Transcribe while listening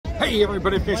Hey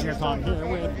everybody, Vacationeers Tom here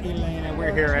with Elena.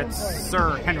 We're here at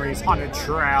Sir Henry's Haunted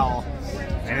Trail,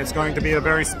 and it's going to be a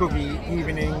very spooky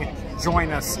evening.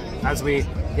 Join us as we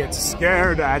get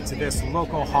scared at this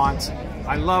local haunt.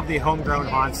 I love the homegrown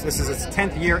haunts. This is its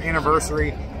 10th year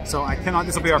anniversary, so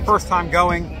this will be our first time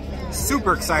going.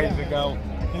 Super excited to go.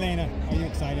 Elena, are you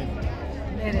excited?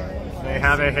 They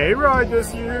have a hayride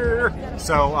this year.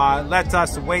 So let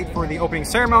us wait for the opening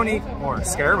ceremony, or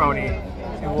scaremony,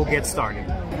 and we'll get started.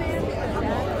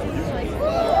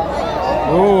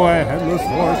 Oh, a headless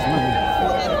horseman.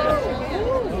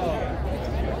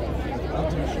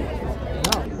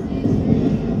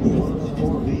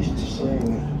 Four beasts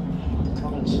saying,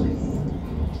 "Come and see."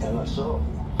 And I saw.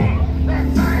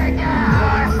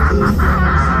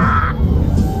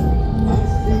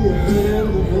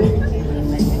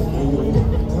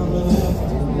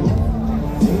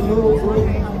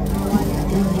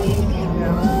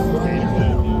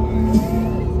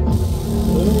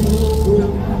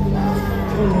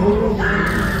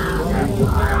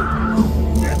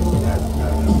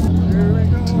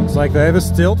 Looks like they have a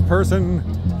stilt person.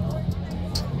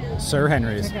 Sir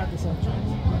Henry's.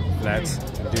 Let's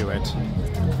do it.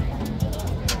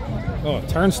 Oh, a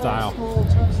turnstile.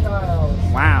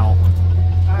 Wow.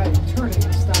 Turning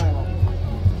style.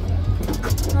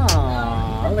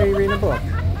 Aww, a lady reading a book.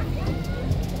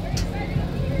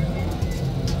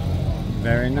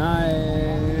 Very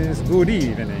nice. Good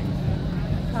evening.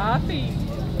 Coffee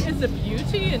is a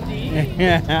beauty indeed.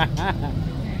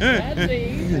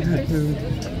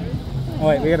 Oh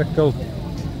wait, we gotta go.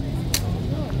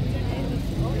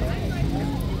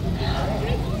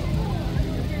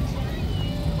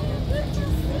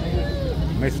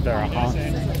 Mr. Hunt.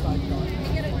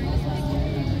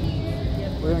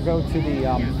 We're gonna go to the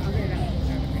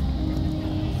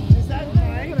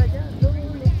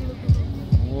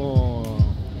Whoa.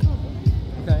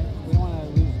 Okay, we don't want to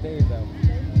lose Dave though.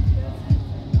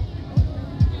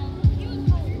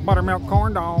 Buttermilk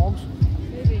corn dogs.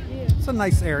 It's a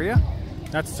nice area.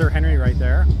 That's Sir Henry right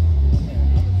there.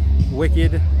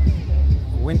 Wicked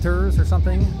Winters or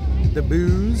something. The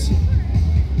booze.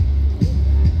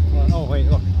 Oh wait,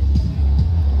 look.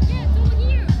 Yeah, it's over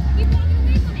here. Keep walking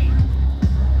away from it.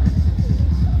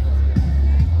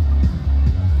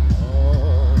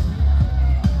 Oh.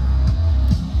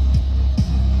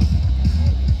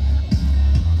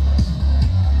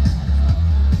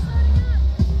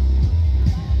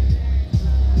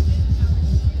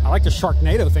 I like the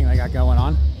Sharknado thing they got going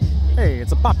on. Hey,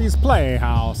 it's a Poppy's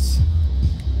Playhouse.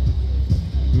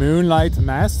 Moonlight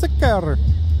Massacre.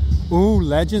 Ooh,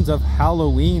 Legends of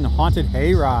Halloween Haunted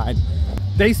Hayride.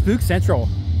 Day Spook Central.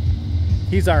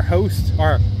 He's our host,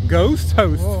 our ghost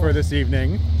host for this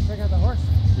evening. Check out the horse.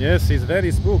 Yes, he's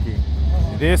very spooky.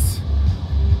 This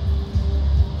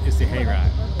is the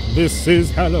hayride. This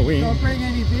is Halloween. Don't bring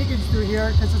any vegans through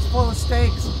here because it's full of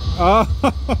steaks. Oh.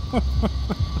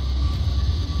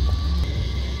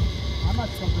 I'm not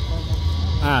something for them.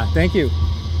 Ah, thank you.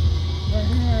 Right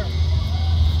here.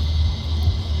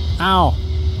 Ow.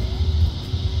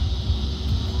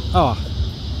 Oh,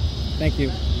 thank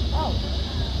you. Oh,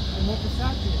 and what was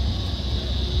that do?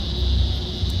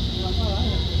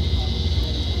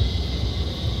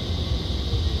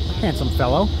 Handsome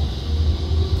fellow.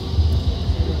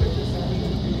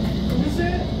 Is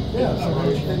it? Yeah.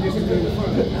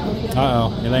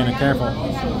 Uh-oh, Elena, careful.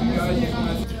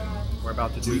 We're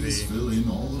about to do the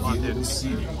haunted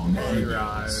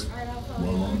hayride.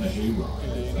 While on the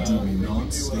hayride, do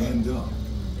not stand up,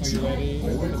 jump,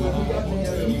 or go on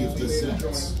any of the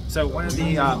sets. So one of the,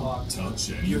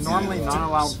 you're normally not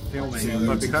allowed filming,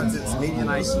 but because it's media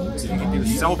night, you can do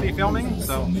selfie filming.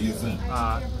 So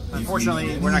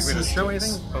unfortunately, we're not going to show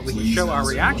anything, but we can show our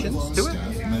reactions to it.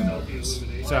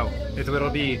 So it'll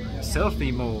be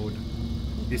selfie mode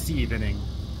this evening.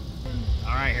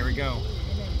 All right, here we go.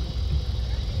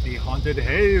 The haunted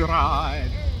hayride.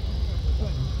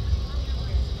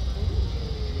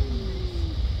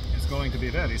 It's going to be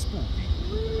very spooky.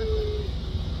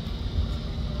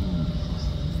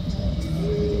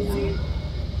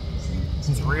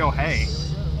 It's real hay.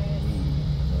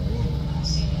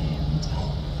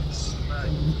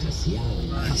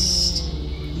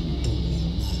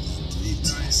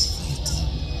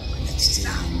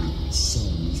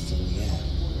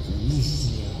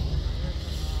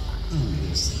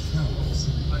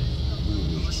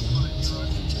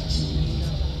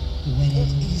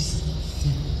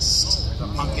 There's a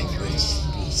pumpkin tree.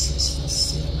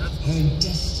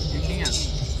 You can't.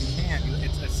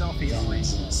 It's a selfie only.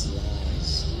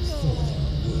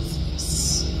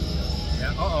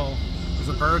 Yeah, uh-oh. There's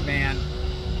a bird man.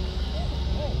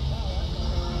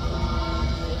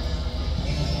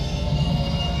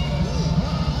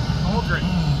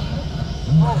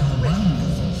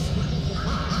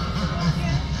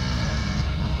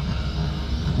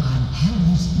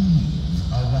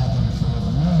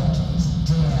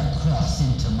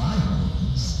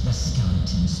 the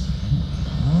skeletons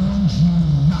warned you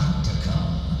not to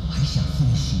come. I shall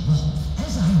finish you off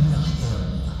as I will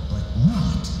him, but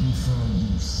not before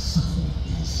you suffer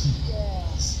his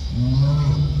heels. No,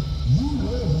 you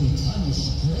will be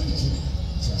punished greatly,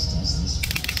 just as this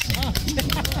the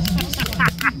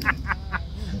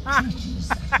creatures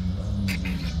that roam the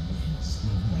woods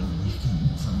will be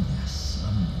awakened from their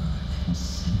slumber and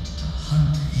sent to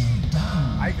hunt you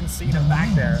down. I can see them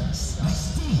back there.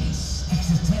 Mysterious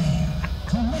exeter,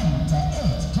 tormenta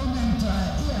et tormenta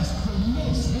eas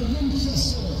primus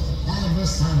relinquisur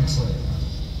adversante.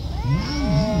 Now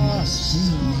you must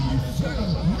see my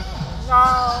full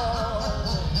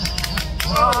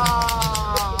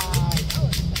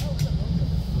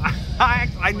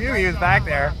I knew he was back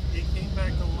there. He came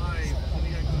back to life and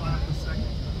he got clapped a second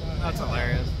time. That's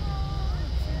hilarious.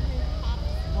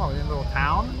 Oh, we're in a little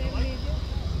town?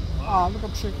 Oh, look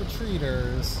at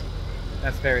trick-or-treaters.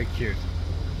 That's very cute.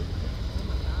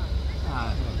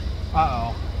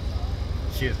 Uh-oh.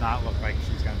 She does not look like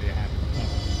she's going to be a happy.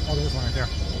 Oh, there's one right there.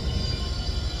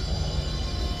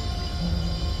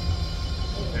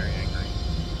 She's very angry.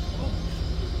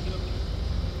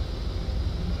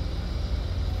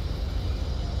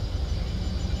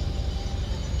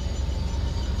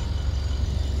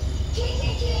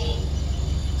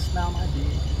 Smell my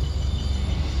beak.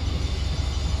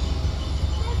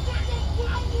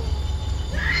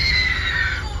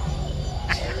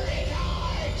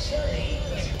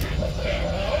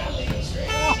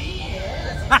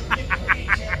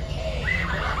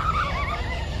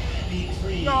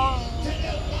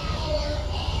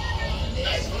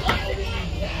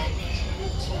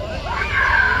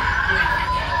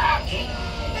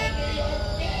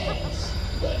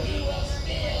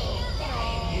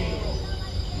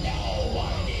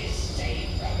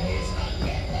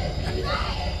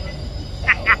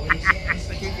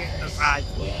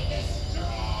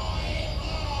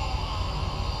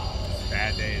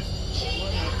 Bad days.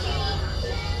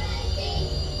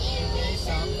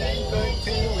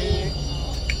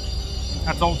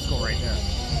 That's old school right there.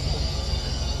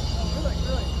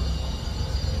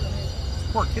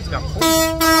 Poor kids got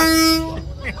poisoned.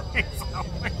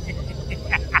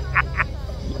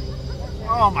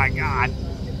 Oh my god.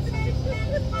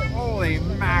 Holy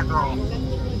mackerel.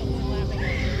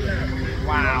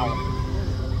 Wow.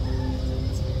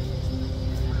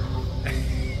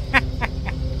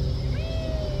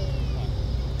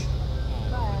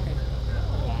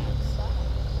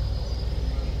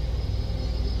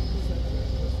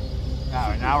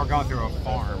 Now we're going through a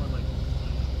farm.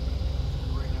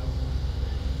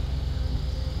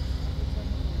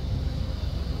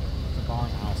 It's a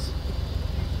farmhouse.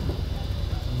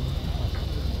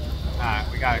 Alright,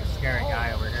 we got a scary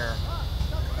guy over here.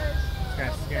 It's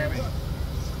gonna scare me.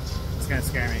 It's gonna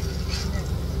scare me.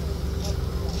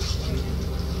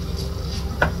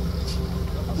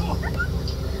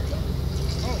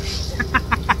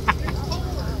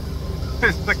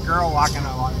 There's the girl walking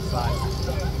alongside.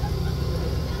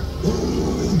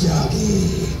 Ooh,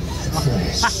 doggy,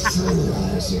 fresh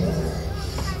fertilizer.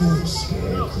 Those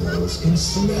scarecrows can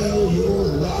smell your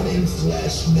rotting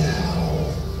flesh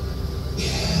now.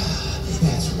 Yeah,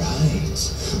 that's right.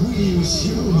 We use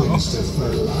humans to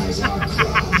fertilize our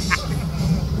crops.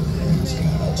 He's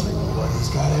gotta do what he's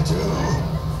gotta do.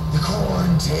 The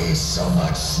corn tastes so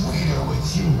much sweeter with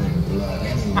human blood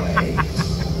anyway.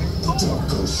 Don't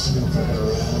go snooping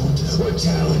around or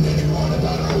telling anyone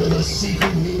about our little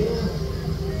secret here.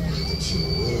 Don't you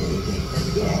worry,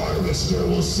 the harvester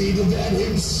will see to that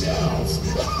himself.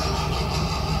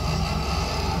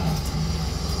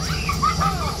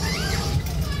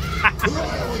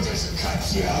 Why don't we just cut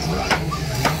you out right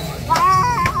now?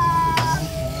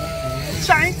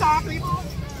 Chainsaw people!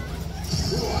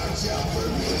 Watch out for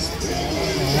this pig!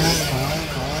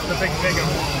 The big pig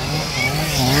over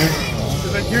here.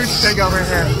 There's a huge pig over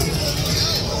here.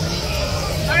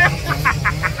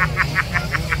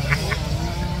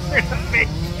 There's a big pig.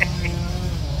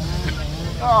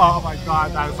 Oh my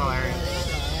god, that is hilarious.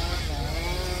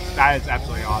 That is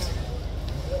absolutely awesome.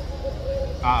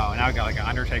 Uh oh, now we got like an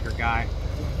Undertaker guy.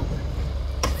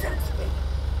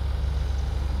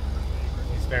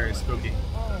 He's very spooky.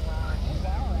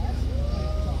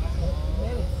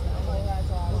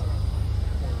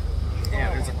 Yeah,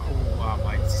 there's a cool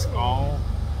like skull,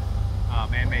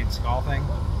 man-made skull thing.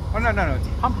 Oh no, it's a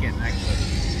pumpkin actually.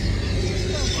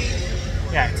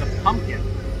 Yeah, it's a pumpkin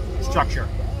structure.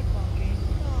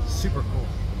 Super cool.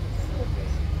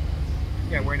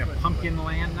 Yeah, we're in a pumpkin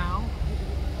land now.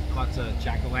 Lots of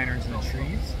jack-o'-lanterns in the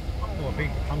trees. Oh, a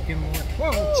big pumpkin lord.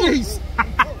 Whoa, jeez!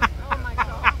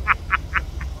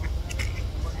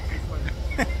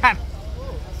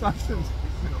 Something's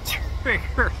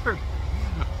triggered.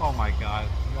 Oh my god,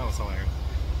 that was hilarious.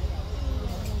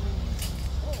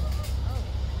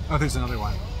 Oh, there's another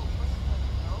one.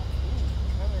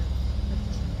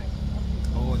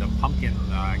 Oh, the pumpkin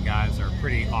guys are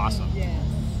pretty awesome.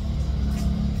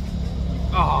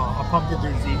 Oh, a pumpkin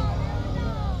dude's eating.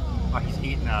 Oh, he's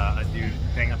eating a dude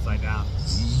thing upside down.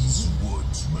 These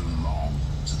woods belong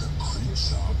to the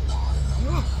creature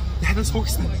pile. The headless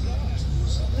horseman.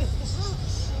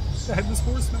 The headless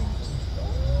horseman.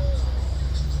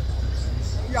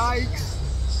 Yikes.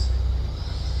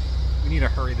 We need to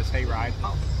hurry this hayride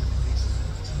up.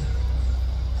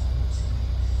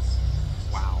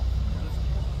 Wow.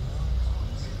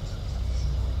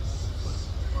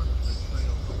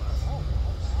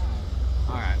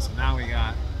 Alright, so now we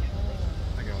got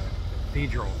like a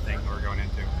cathedral thing we're going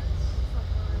into.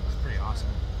 It's pretty awesome.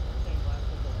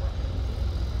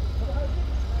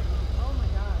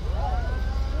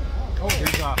 Oh,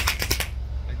 there's a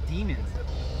demon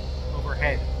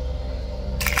overhead.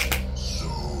 So,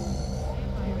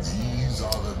 these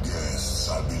are the guests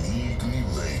I've been eagerly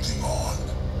waiting on.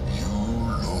 You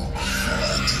look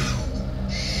fragile.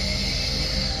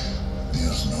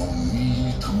 There's no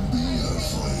need to be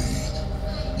afraid.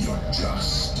 You're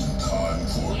just in time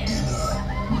for dinner.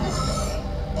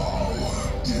 Well,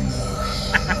 our dinner.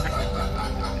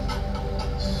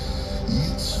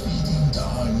 It's feeding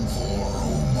time for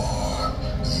Omar.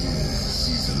 Yes,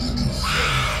 he's a little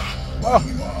fair. But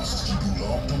we must keep him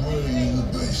locked away in the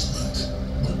basement.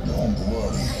 But don't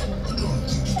worry, I don't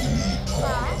think he can eat all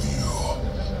of you.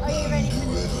 And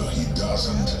whoever he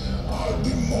doesn't, I'll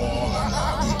be more than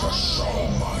happy to show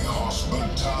my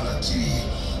hospitality.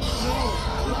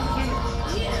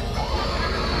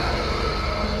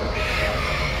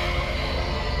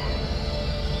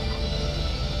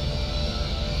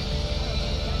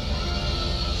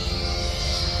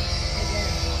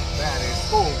 That is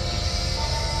cool.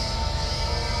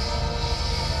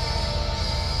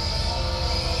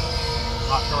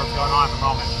 Not sure what's going on at the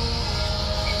moment.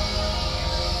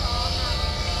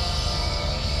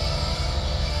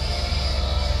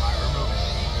 Alright, we're moving.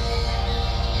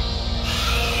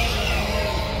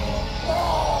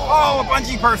 Oh, a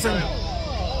bungee person!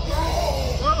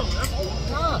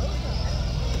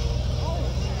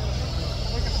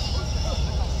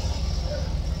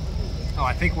 Oh,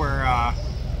 I think we're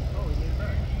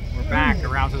back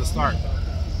around to the start.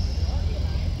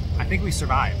 I think we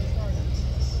survived.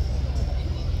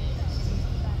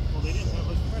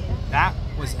 That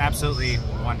was absolutely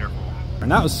wonderful.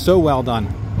 And that was so well done.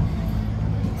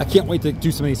 I can't wait to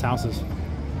do some of these houses.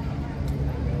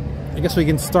 I guess we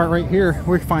can start right here.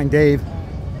 We can find Dave.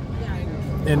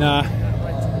 And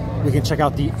we can check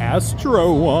out the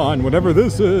Astro one, whatever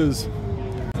this is.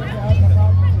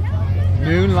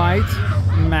 Moonlight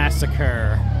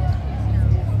Massacre.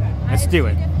 Let's do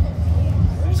it.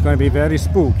 It's going to be very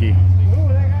spooky.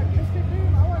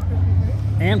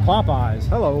 And Popeyes.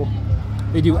 Hello.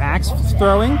 They do axe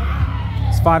throwing.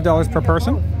 It's $5 per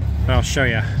person. I'll show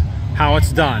you how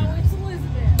it's done.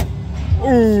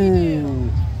 Ooh.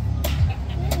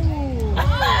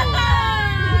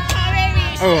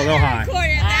 Oh, a little high.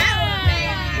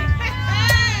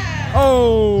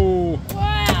 Oh.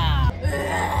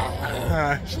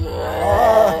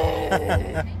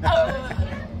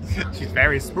 She's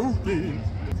very spooky.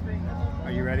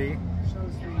 Are you ready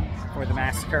for the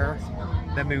massacre?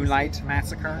 The Moonlight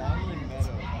Massacre?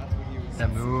 The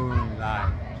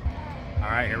Moonlight.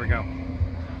 Alright, here we go.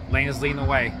 Lena's leading the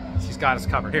way. She's got us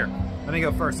covered. Here, let me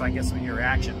go first so I can get some of your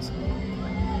reactions.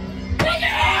 Did you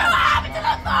hear what happened to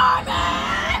the farmer?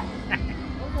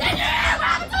 Did you hear what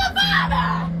happened to the farmer?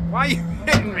 Why are you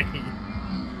hitting me?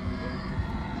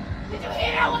 Did you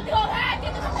hear what the old hag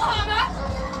did to the farmer?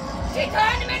 She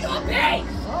turned him into a pig!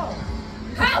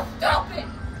 How stupid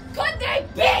could they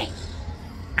be?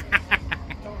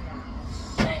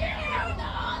 Did you hear what the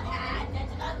old hag did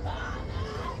to the farmer?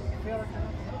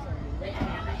 Did you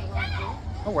hear what he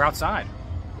did? Oh, we're outside.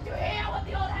 Did you hear what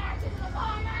the old hag did to the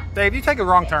farmer? Dave, you take a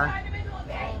wrong turn. Turned him into a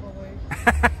pig!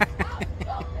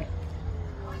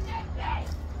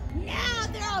 Now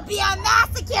there'll be a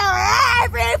massacre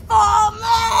every full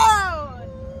moon!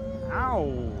 Ow.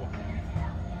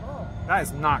 That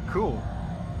is not cool.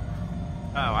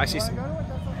 Oh, I see some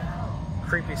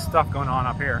creepy stuff going on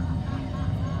up here.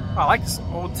 Oh, I like this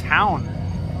old town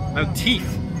motif.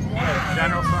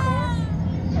 General store.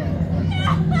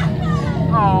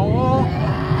 Oh.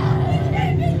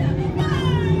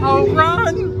 Oh,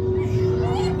 run!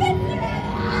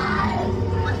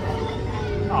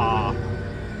 Aw.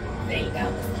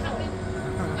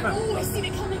 I've always seen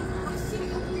it coming. I've seen it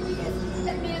coming for years.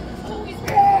 That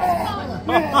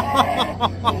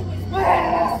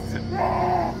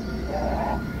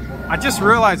I just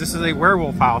realized this is a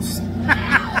werewolf house.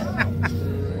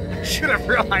 Should have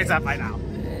realized that by now.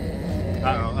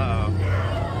 Uh-oh, uh-oh.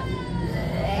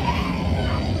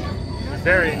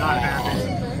 Very not happy.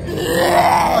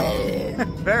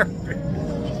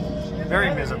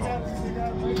 Very miserable.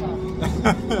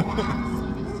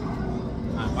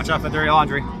 Watch out for dirty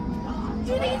laundry. Do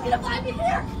you think he's gonna find me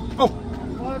here? Oh!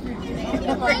 Do you think he's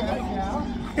gonna find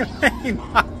me?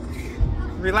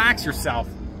 Relax yourself.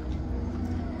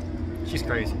 She's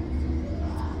crazy.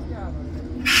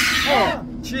 Oh,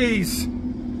 jeez.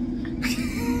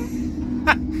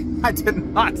 I did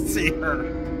not see her.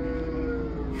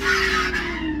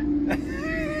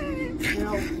 You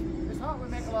know, it's not would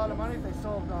make a lot of money if they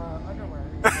sold underwear.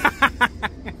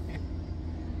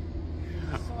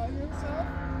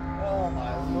 Oh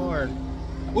my lord.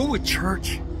 Ooh, a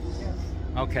church.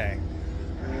 Okay.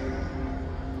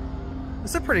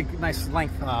 It's a pretty nice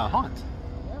length haunt.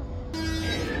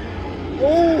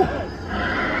 Oh!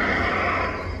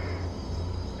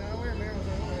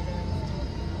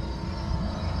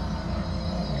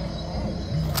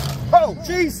 Oh,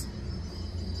 jeez!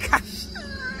 Gosh!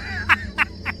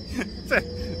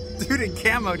 Dude in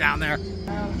camo down there.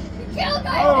 Kill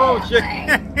my Oh, shit!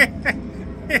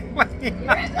 Rip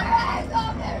their eyes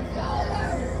off their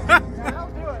shoulders! I'll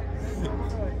do it.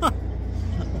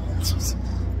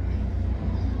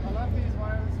 I love these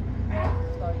wires.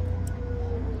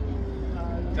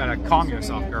 Gotta calm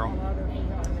yourself, girl.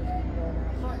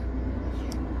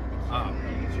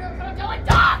 Cure, I'm killing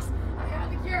dogs! I have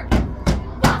the cure!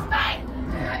 Boss fight!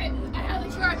 I have the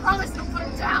cure, I promise to put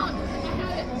him down! I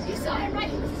have it! You saw it right!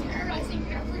 He was terrorizing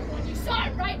everyone! You saw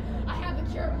it right! I have the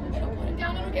cure! It'll put him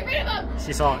down and it'll get rid of him!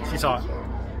 She saw it, she saw it.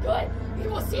 Good! We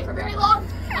won't see it for very long!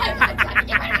 I've got time to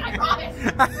get rid of it, I promise!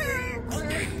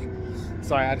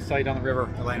 Sorry, I had to saw you down the river,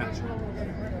 Elena.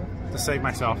 To save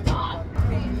myself.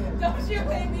 Don't you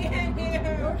leave me in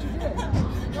here.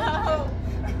 No.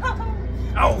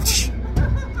 Oh,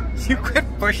 you quit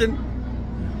pushing.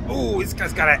 Oh, this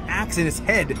guy's got an axe in his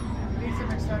head.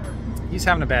 He's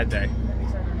having a bad day.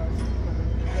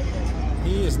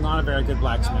 He is not a very good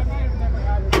blacksmith.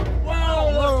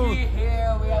 Whoa, looky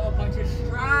here. We have a bunch of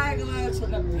stragglers for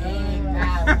the big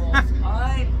bad wolf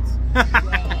hunt.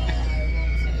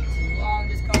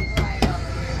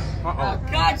 I'll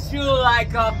cut you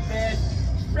like a fish,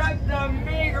 strip the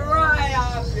meat right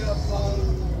off your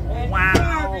bone, and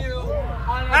serve you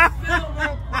on a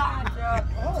silver platter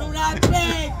to the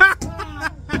pig.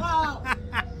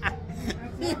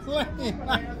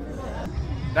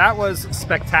 That was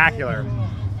spectacular.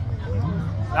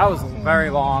 That was very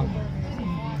long.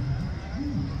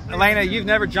 Elena, you've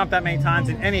never jumped that many times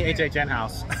in any HHN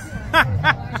house.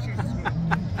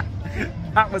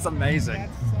 That was amazing.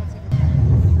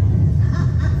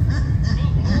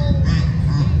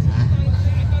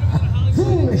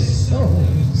 Foolish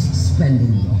souls,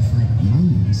 spending your finite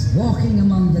moments walking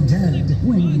among the dead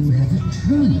when you have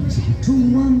eternity to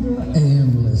wander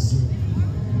aimlessly.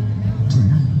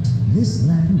 Tonight, this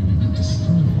land will be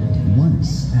destroyed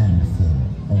once and for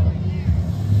all.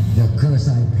 The curse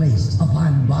I placed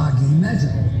upon boggy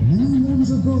meadow many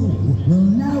moons ago will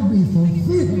now be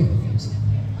fulfilled.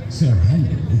 Sir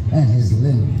Henry and his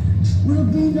lineage will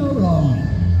be no longer.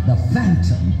 The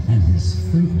Phantom and his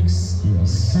freaks will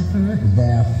suffer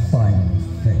their final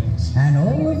fate, and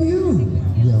all of you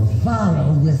will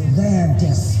follow with their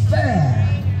despair.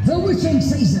 The witching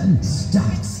season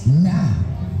starts now.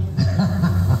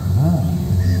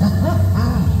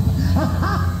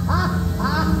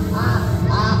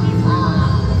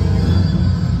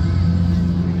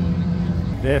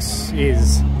 This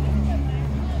is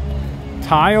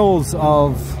Tiles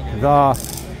of the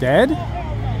Dead?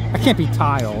 That can't be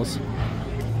Tiles.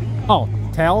 Oh,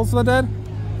 Tales of the Dead?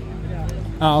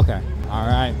 Oh, okay.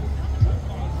 Alright.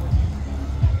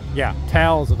 Yeah,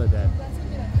 Tales of the Dead.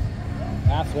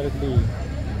 That's what it'd be.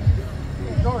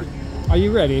 Are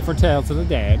you ready for Tales of the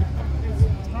Dead?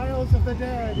 Tiles of the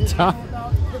Dead. It's all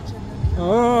about kitchen and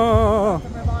Oh,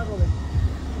 revival.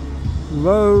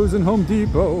 Lowe's and Home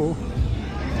Depot.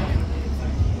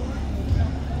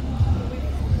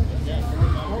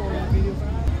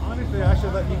 Honestly, I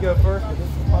should let you go first, but this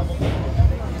is probably.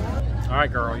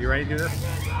 Alright, girl, you ready to do this?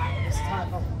 This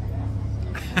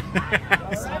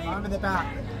time, I'm in the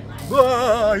back.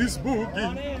 Ah, he's spooky.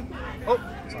 Oh,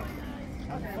 sorry.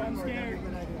 I'm scared.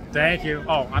 Thank you.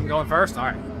 Oh, I'm going first?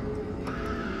 Alright.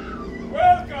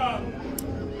 Welcome!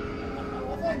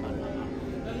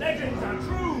 The legends are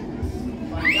true!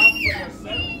 Find out for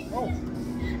yourself. Oh.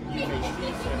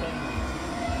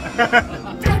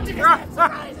 Don't do this,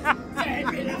 surprise! had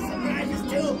made enough surprises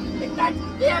too. In fact,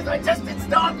 he has one just in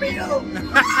store for you.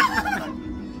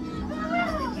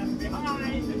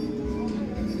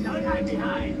 Don't hide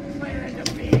behind. Where is the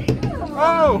being?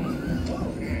 Oh!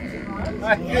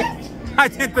 I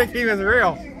didn't think he was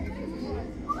real.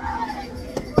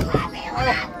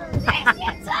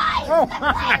 Oh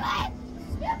my!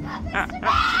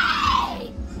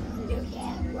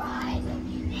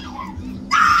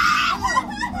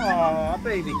 Oh,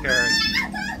 baby carrot.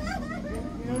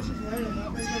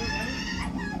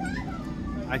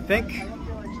 I think.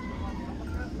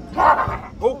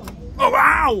 Oh! Oh!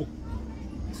 Wow!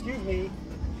 Excuse me.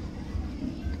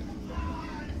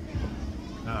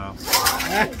 Uh-oh.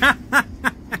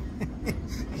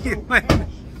 You went.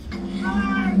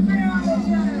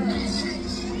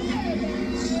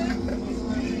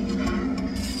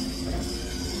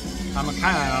 I'm a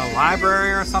kind of a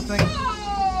library or something.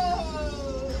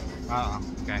 Oh,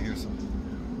 okay, here's some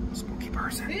spooky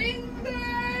person.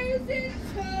 Fingers and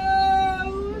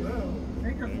toes.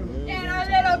 And a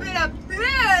little bit of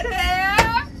blood hair.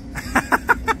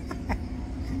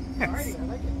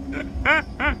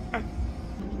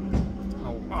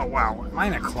 Oh, wow. Am I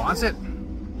in a closet?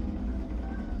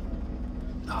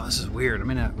 Oh, this is weird. I'm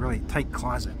in a really tight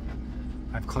closet.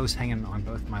 I have clothes hanging on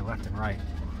both my left and right.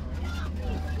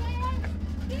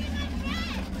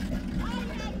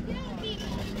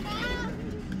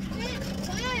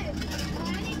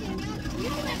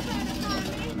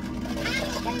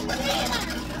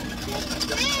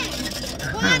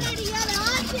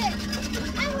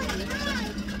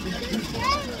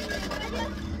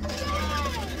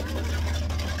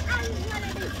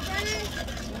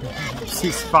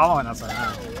 She's following us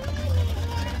around.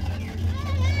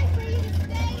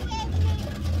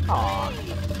 Aww.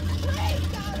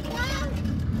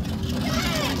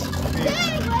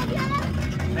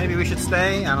 Maybe we should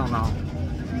stay? I don't know.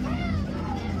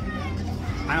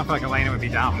 I don't feel like Elena would be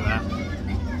down for that.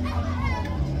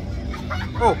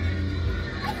 Oh!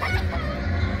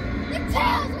 The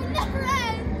tails will never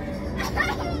end.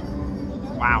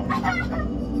 Wow.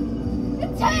 The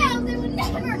tails, they will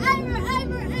never, ever,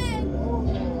 ever end.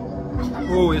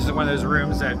 Oh, this is one of those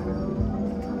rooms that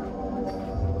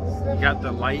got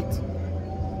the light.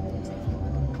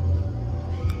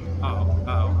 Uh-oh,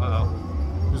 uh-oh, uh-oh.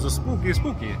 There's a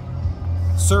spooky.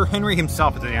 Sir Henry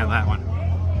himself at the end of that one.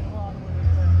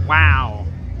 Wow.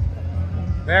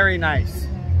 Very nice.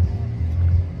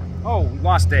 Oh, we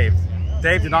lost Dave.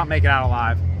 Dave did not make it out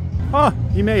alive. Oh,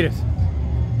 you made it.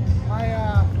 My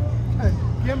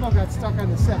gimbal got stuck on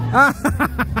the set.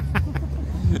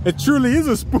 It truly is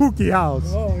a spooky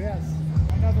house. Oh yes,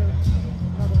 another major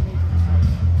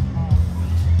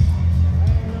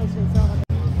house.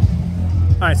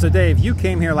 All right, so Dave, you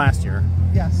came here last year.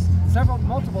 Yes,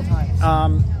 multiple times.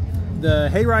 The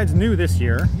hayride's new this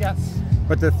year. Yes.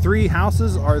 But the three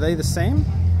houses, are they the same?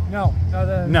 No.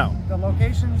 No. The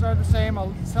locations are the same.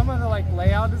 Some of the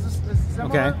layout is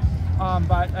similar. Okay.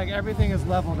 But everything is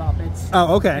leveled up. It's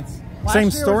okay. Same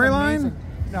storyline?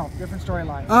 No, different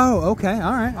storyline. Oh, okay.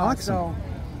 All right. So,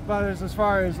 but as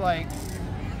far as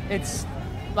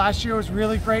last year was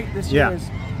really great. This year is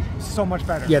so much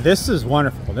better. Yeah, this is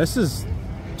wonderful. This is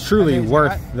truly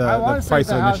worth the price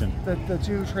of admission. The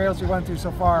two trails we went through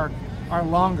so far are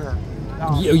longer.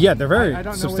 Yeah, they're very I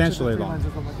don't know substantially which of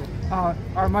the long.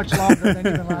 Are much longer than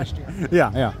even last year.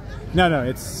 Yeah. No,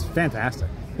 it's fantastic.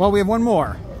 Well, we have one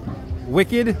more.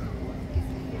 Wicked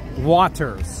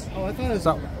Waters. Oh, I thought it was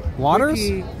Waters?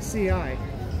 Wiki CI.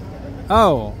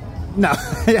 Oh, no.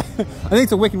 I think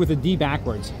it's a Wicked with a D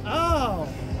backwards. Oh.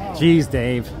 Jeez,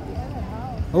 Dave.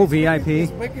 Oh, VIP.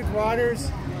 Is Wicked Waters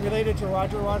related to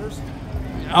Roger Waters?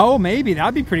 Oh, maybe.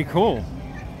 That'd be pretty cool.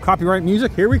 Copyright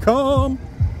music. Here we come.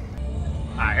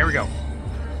 All right, here we go.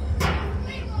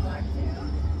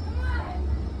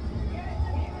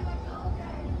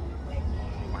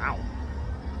 Wow.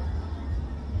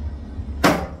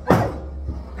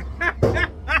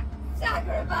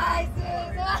 Sacrifices!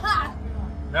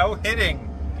 No hitting. Do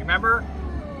you remember?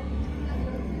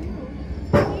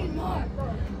 Need more.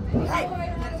 Hey,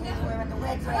 that's this way with the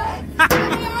legs right.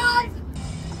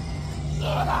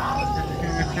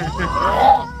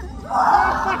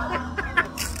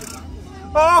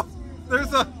 Oh,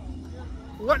 there's a...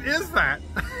 What is that?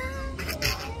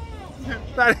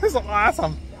 That is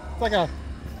awesome. It's like a...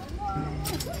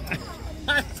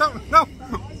 I don't know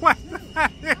what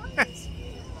that is.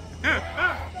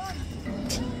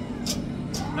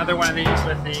 Another one of these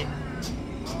with the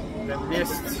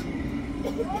mist.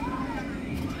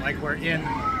 Like we're in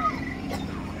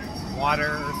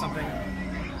water or something.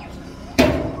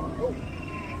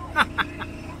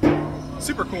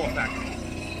 Super cool effect.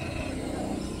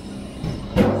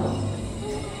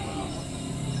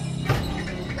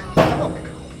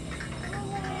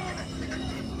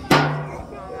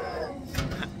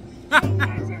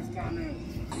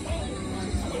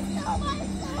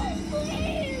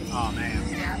 Oh man.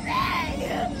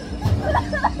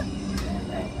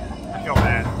 I feel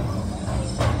bad.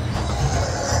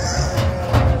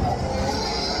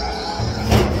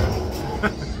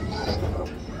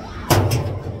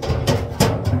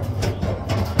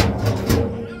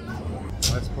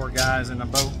 Let's poor guys in a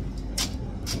boat.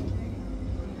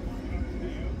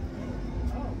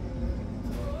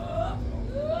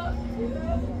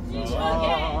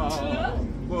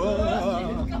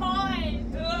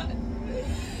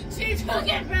 She took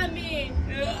it from me.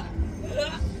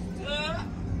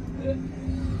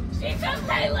 She took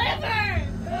my liver.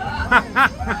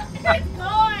 It's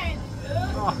gone.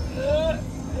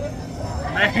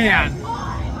 Man.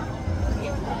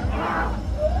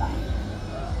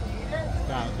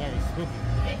 That was very spooky.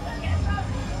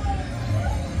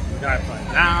 Got it put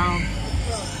down.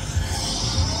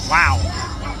 Wow.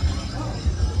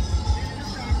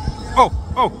 Oh,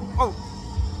 oh, oh.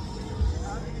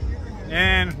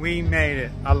 And we made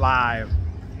it alive.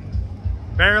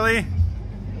 Barely,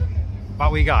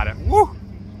 but we got it. Woo!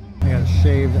 They got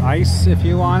shaved ice if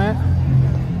you want it.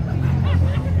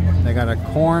 They got a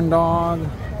corn dog.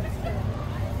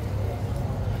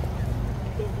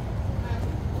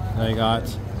 They got,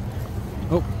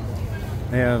 oh,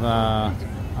 they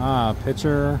have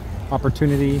pitcher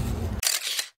opportunity.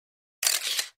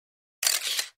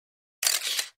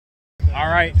 All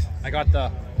right, I got the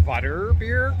butter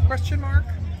beer question mark.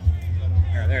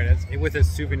 There it is, with a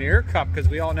souvenir cup, because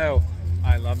we all know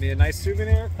I love me a nice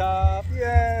souvenir cup.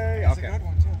 Yay! That's okay, a good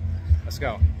one too. Let's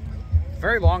go.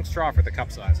 Very long straw for the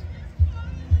cup size.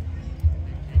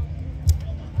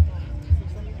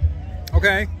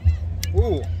 Okay.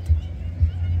 Ooh.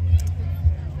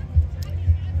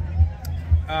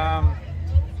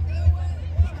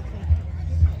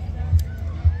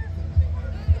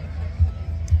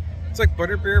 It's like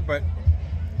butterbeer, but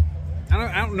I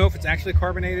don't know if it's actually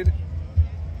carbonated.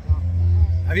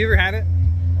 Have you ever had it?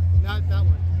 Not that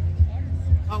one.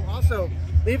 Oh, also,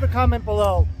 leave a comment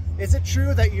below. Is it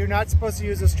true that you're not supposed to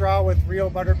use a straw with real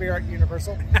butterbeer at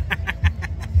Universal?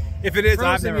 If it is, Frozen,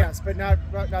 I've never. yes, but not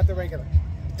the regular.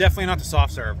 Definitely not the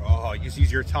soft serve. Oh, you just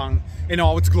use your tongue in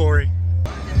all its glory.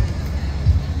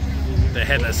 The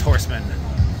headless horseman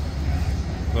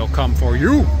will come for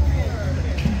you.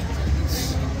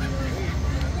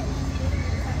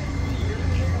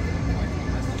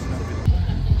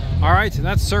 All right,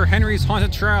 that's Sir Henry's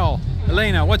Haunted Trail.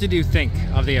 Elena, what did you think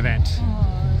of the event?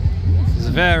 It's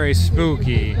very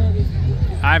spooky.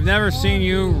 I've never seen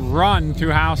you run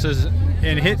through houses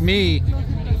and hit me.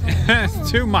 It's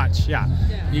too much, yeah.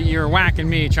 You're whacking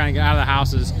me trying to get out of the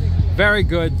houses. Very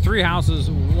good. 3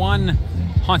 houses, 1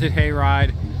 haunted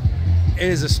hayride. It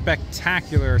is a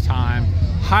spectacular time.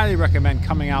 Highly recommend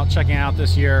coming out, checking it out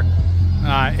this year.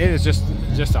 It is just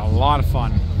a lot of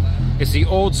fun. It's the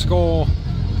old school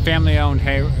family-owned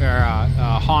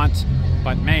haunt,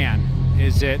 but man,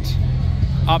 is it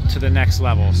up to the next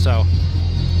level. So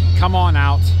come on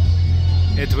out.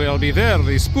 It will be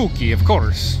very spooky, of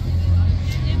course.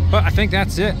 But I think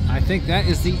that's it. I think that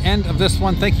is the end of this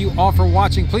one. Thank you all for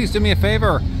watching. Please do me a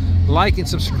favor, like and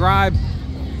subscribe.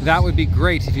 That would be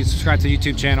great if you subscribe to the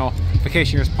YouTube channel,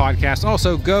 Vacationeers Podcast.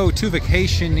 Also, go to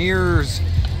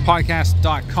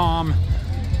vacationeerspodcast.com.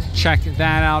 Check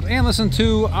that out and listen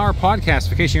to our podcast,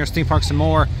 Vacationeers, Theme Parks, and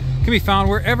More. It can be found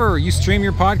wherever you stream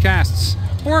your podcasts,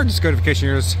 or just go to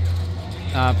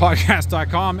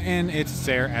vacationeerspodcast.com and it's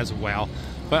there as well.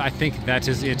 But I think that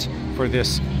is it for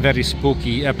this very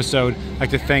spooky episode. I'd like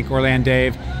to thank Orlando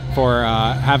Dave for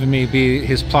having me be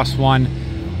his +1.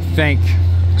 Thank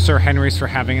Sir Henry's for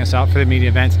having us out for the media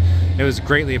event. It was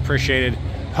greatly appreciated.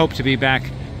 Hope to be back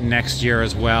next year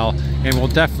as well. And we'll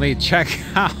definitely check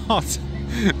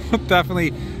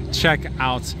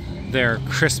out their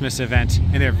Christmas event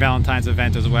and their Valentine's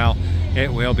event as well.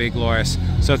 It will be glorious.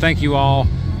 So thank you all.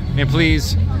 And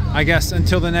please, I guess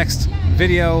until the next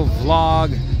video,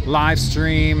 vlog, live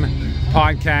stream,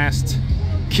 podcast,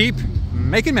 keep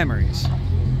making memories.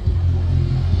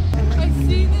 I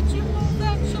see that you both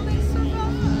actually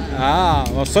survived. Ah,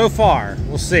 well, so far.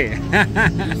 We'll see. Your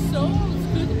souls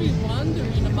could be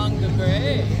wandering among the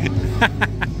grave.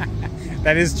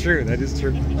 That is true. That is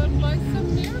true. But by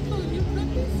some miracle, you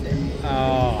could be saved.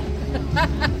 Oh.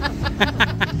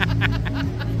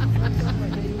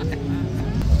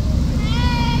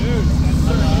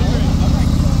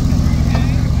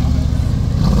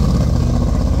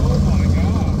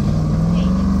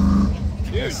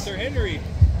 Dude, Sir Henry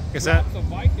Guess that, dropped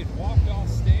the mic and walked off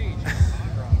stage.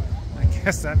 I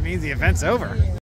guess that means the event's over.